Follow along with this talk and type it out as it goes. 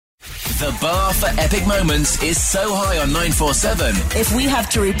The bar for epic moments is so high on 947. If we have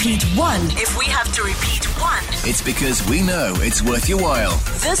to repeat one, It's because we know it's worth your while.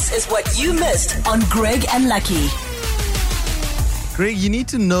 this is what you missed on Greg and Lucky. Greg, you need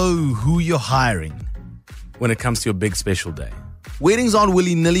to know who you're hiring when it comes to your big special day. Weddings aren't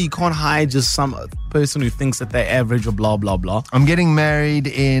willy-nilly. You can't hire just some person who thinks that they're average or blah, blah, blah. I'm getting married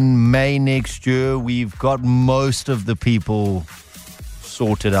in May next year. We've got most of the people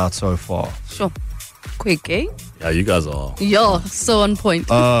sorted out so far. Sure. Quick, eh? Yeah, you guys are. Yeah, so on point.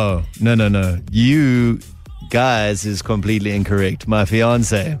 Oh, no. You guys is completely incorrect. My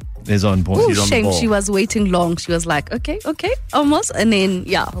fiance is on point. Ooh, she's on the shame ball. she was waiting long. She was like, okay, almost. And then,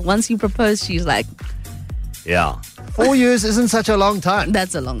 once you propose, she's like, Yeah. 4 years isn't such a long time.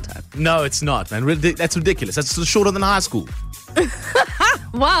 that's a long time. No, it's not, man. That's ridiculous. That's shorter than high school.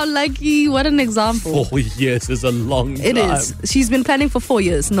 Wow, Lucky, what an example. 4 years is a long time. It is. She's been planning for 4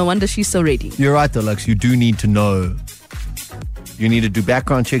 years. No wonder she's so ready. You're right, though, Lux. You do need to know. You need to do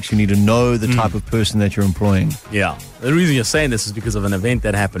background checks. You need to know the type of person that you're employing. Yeah. The reason you're saying this is because of an event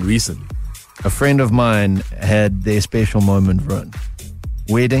that happened recently. A friend of mine had their special moment run.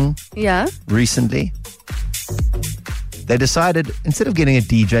 Wedding Yeah? recently. They decided, instead of getting a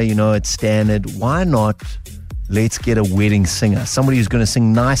DJ, it's standard, why not let's get a wedding singer? Somebody who's going to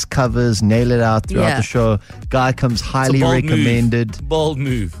sing nice covers, nail it out throughout Yeah. the show. Guy comes It's a highly bold recommended. Move. Bold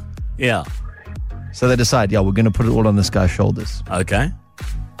move. Yeah. So they decide, we're going to put it all on this guy's shoulders. Okay.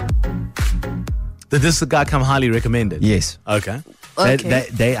 Did this guy come highly recommended? Yes. Okay. Okay.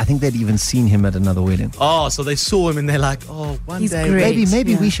 They I think they'd even seen him at another wedding. Oh, so they saw him and they're like, oh, one He's day. great.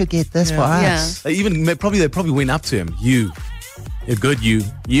 Maybe Yeah. we should get this for Yeah. us. They probably went up to him. You're good. You're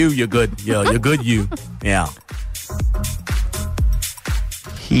good. Yeah, you're good. Yeah.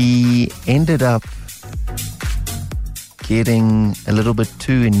 He ended up getting a little bit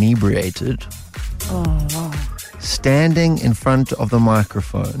too inebriated. Oh, wow. Standing in front of the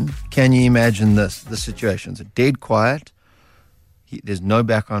microphone. Can you imagine this? The situation. It's dead quiet. There's no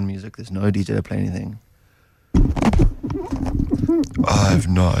background music. There's no DJ to play anything. I have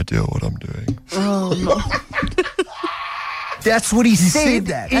no idea what I'm doing. Oh, no. That's what he said.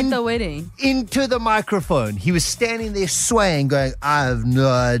 At the wedding. Into the microphone. He was standing there swaying, going, I have no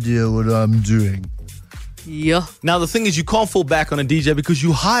idea what I'm doing. Yeah. Now, the thing is, you can't fall back on a DJ because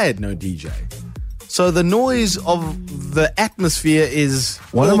you hired no DJ. So the noise of the atmosphere is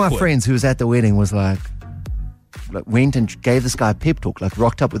One of my awkward. friends who was at the wedding was like went and gave this guy a pep talk, like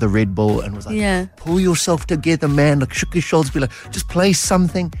rocked up with a Red Bull and was like, Yeah. pull yourself together, man. Like shook his shoulders, be like, just play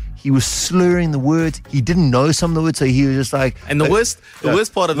something. He was slurring the words. He didn't know some of the words, so he was just like. And the worst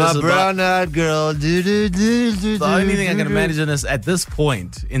part of this my is brown-eyed girl. the only thing I can imagine is at this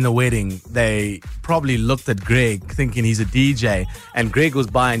point in the wedding, they probably looked at Greg thinking he's a DJ, and Greg was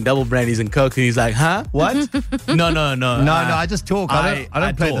buying double brandies and Coke, and he's like, huh? What? No. No, I just talk. I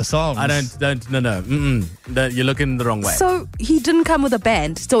don't play talk. the songs. I don't. No. You're looking the wrong way. So he didn't come with a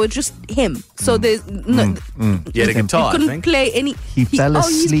band. So it's just him. So there's no. You had a guitar, He I couldn't think. play any. He fell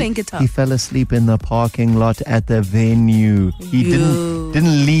asleep. Oh, he's playing guitar. He fell asleep in the parking lot at the venue. He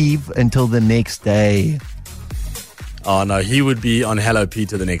didn't leave until the next day. Oh, no, he would be on Hello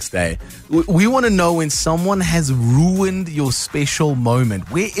Peter the next day. We want to know when someone has ruined your special moment,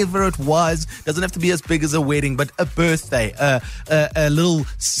 wherever it was. Doesn't have to be as big as a wedding, but a birthday, a little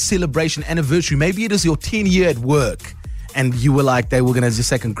celebration, anniversary. Maybe it is your 10-year at work. And you were like, they were going to just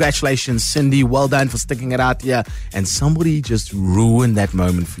say, congratulations, Cindy, well done for sticking it out here. And somebody just ruined that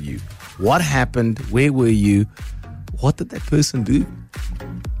moment for you. What happened? Where were you? What did that person do?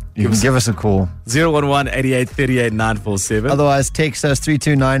 You can give us a call. 011-8838-947. Otherwise, text us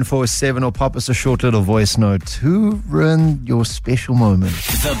 32947 or pop us a short little voice note. Who ruined your special moment?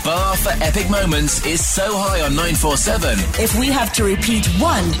 The bar for epic moments is so high on 947. If we have to repeat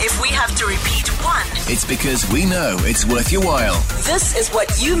one, It's because we know it's worth your while. this is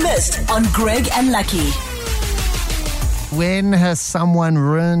what you missed on Greg and Lucky. When has someone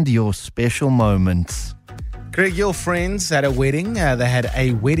ruined your special moment? Greg, your friends had a wedding. They had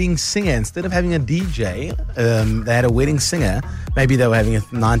a wedding singer. Instead of having a DJ, they had a wedding singer. Maybe they were having a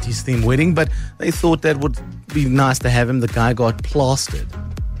 90s themed wedding, but they thought that would be nice to have him. The guy got plastered.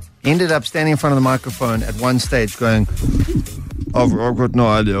 Ended up standing in front of the microphone at one stage going, I've got no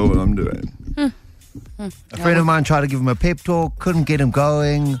idea what I'm doing. A friend of mine tried to give him a pep talk, couldn't get him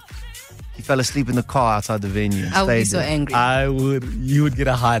going. He fell asleep in the car outside the venue. I would be Stayed so there. angry. You would get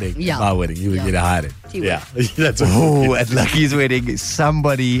a hiding Yeah. at my wedding. You would Yeah. get a hiding. He would. Yeah. That's what Oh, at Lucky's wedding,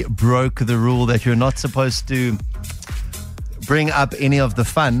 somebody broke the rule that you're not supposed to bring up any of the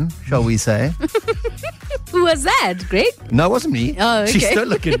fun, shall we say. Who was that? Greg? No, it wasn't me. Oh, okay. She still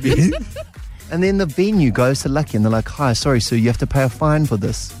looked at me. And then the venue goes to Lucky and they're like, hi, sorry, sir, you have to pay a fine for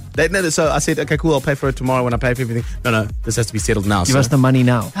this. So I said, okay, cool, I'll pay for it tomorrow when I pay for everything. No, this has to be settled now. Give us the money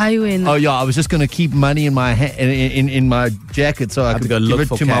now. How you in? Oh, yeah, I was just going to keep money in my in my jacket so I could give it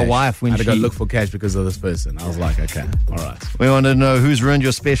to my wife when I had she... to go look for cash because of this person. I was like, okay, all right. We want to know who's ruined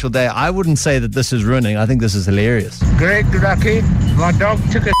your special day. I wouldn't say that this is ruining. I think this is hilarious. Greg Lucky, my dog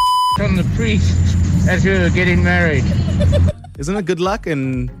took a on the priest as we were getting married. Isn't it good luck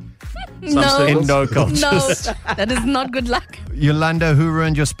in some No. circles? In no cultures. No, that is not good luck. Yolanda, who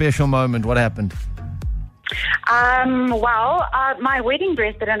ruined your special moment? What happened? My wedding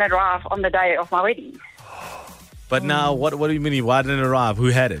dress didn't arrive on the day of my wedding. But now, what do you mean? Why didn't it arrive? Who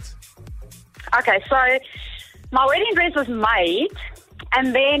had it? Okay, so my wedding dress was made,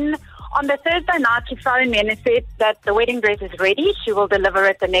 and then on the Thursday night she phoned me and said that the wedding dress is ready. She will deliver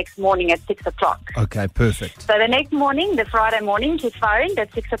it the next morning at 6 o'clock. Okay, perfect. So the next morning, the Friday morning, she phoned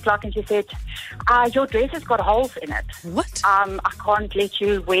at 6 o'clock and she said, your dress has got holes in it. What? I can't let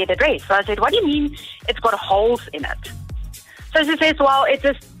you wear the dress. So I said, what do you mean it's got holes in it? So she says, well, it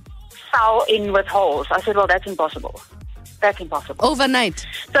just fell in with holes. I said, well, that's impossible. That's impossible. Overnight.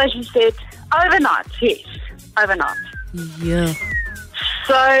 So she said, overnight, yes, overnight. Yeah.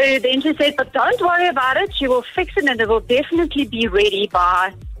 So then she said, but don't worry about it. She will fix it and it will definitely be ready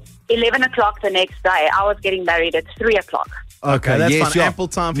by 11 o'clock the next day. I was getting married at 3 o'clock. Okay, that's fine. yeah. Ample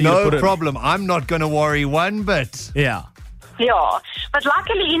time for you to put No it. problem. I'm not going to worry one bit. Yeah. Yeah. But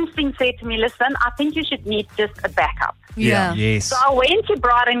luckily instinct said to me, listen, I think you should need just a backup. Yeah. Yes. So I went to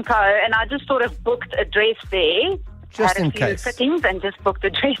Bride & Co. and I just sort of booked a dress there. Just had in a few case. fittings and just booked a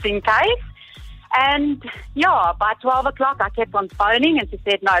dress in case. And yeah, by 12 o'clock I kept on phoning and she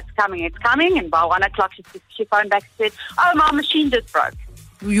said, no, it's coming. And by 1 o'clock she phoned back and said, oh, my machine just broke.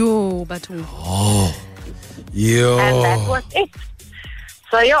 Yo, but Yo. And that was it.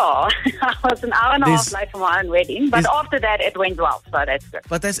 So yeah, I was an hour and a half This- late for my own wedding. But after that it went well, so that's good.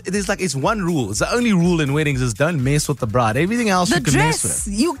 But it's one rule. It's the only rule in weddings is don't mess with the bride. Everything else the you can mess dress.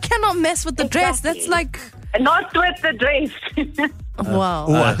 with. You cannot mess with the dress. Exactly. That's like, Not with the dress. wow.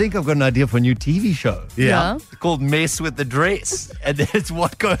 Oh, I think I've got an idea for a new TV show. Yeah. It's called Mess with the Dress. And it's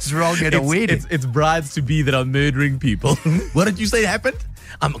what goes wrong at a wedding. It's brides to be that are murdering people. What did you say happened?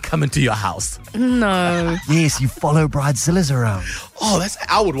 I'm coming to your house. No. Yes, you follow Bridezilla's around. Oh,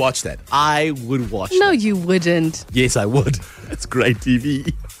 I would watch that. I would watch No, that. you wouldn't. Yes, I would. That's great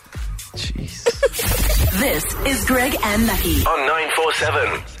TV. Jeez. This is Greg and Lucky. On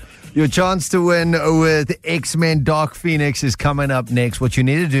 947. Your chance to win with X-Men Dark Phoenix is coming up next. What you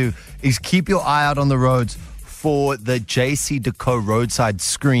need to do is keep your eye out on the roads for the JC Deco roadside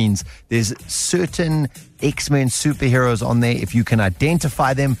screens. There's certain X-Men superheroes on there. If you can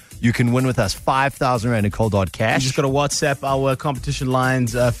identify them, you can win with us 5,000 Rand in cold hard You cash. just got to WhatsApp our competition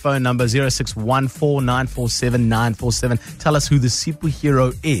lines phone number 061494947947. Tell us who the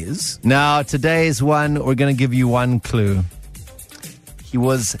superhero is. Now, today's one, we're going to give you one clue. He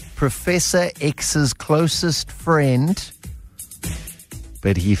was Professor X's closest friend,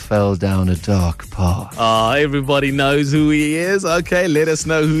 but he fell down a dark path. Everybody knows who he is. Okay, let us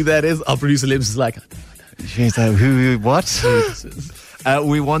know who that is. Our producer Lips is like, She's like, who, what?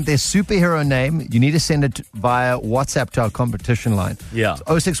 We want their superhero name. You need to send it via WhatsApp to our competition line. Yeah.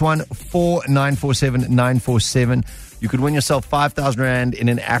 It's 061 4947 947. You could win yourself 5,000 Rand in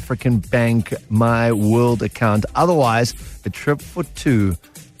an African Bank My World account. Otherwise, a trip for two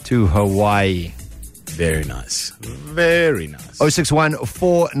to Hawaii. very nice. Very nice. 061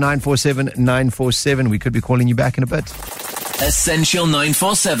 4947 947. We could be calling you back in a bit. Essential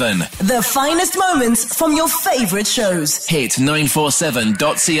 947. The finest moments from your favorite shows. Hit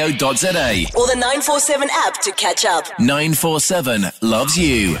 947.co.za. Or the 947 app to catch up. 947 loves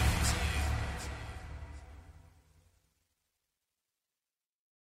you.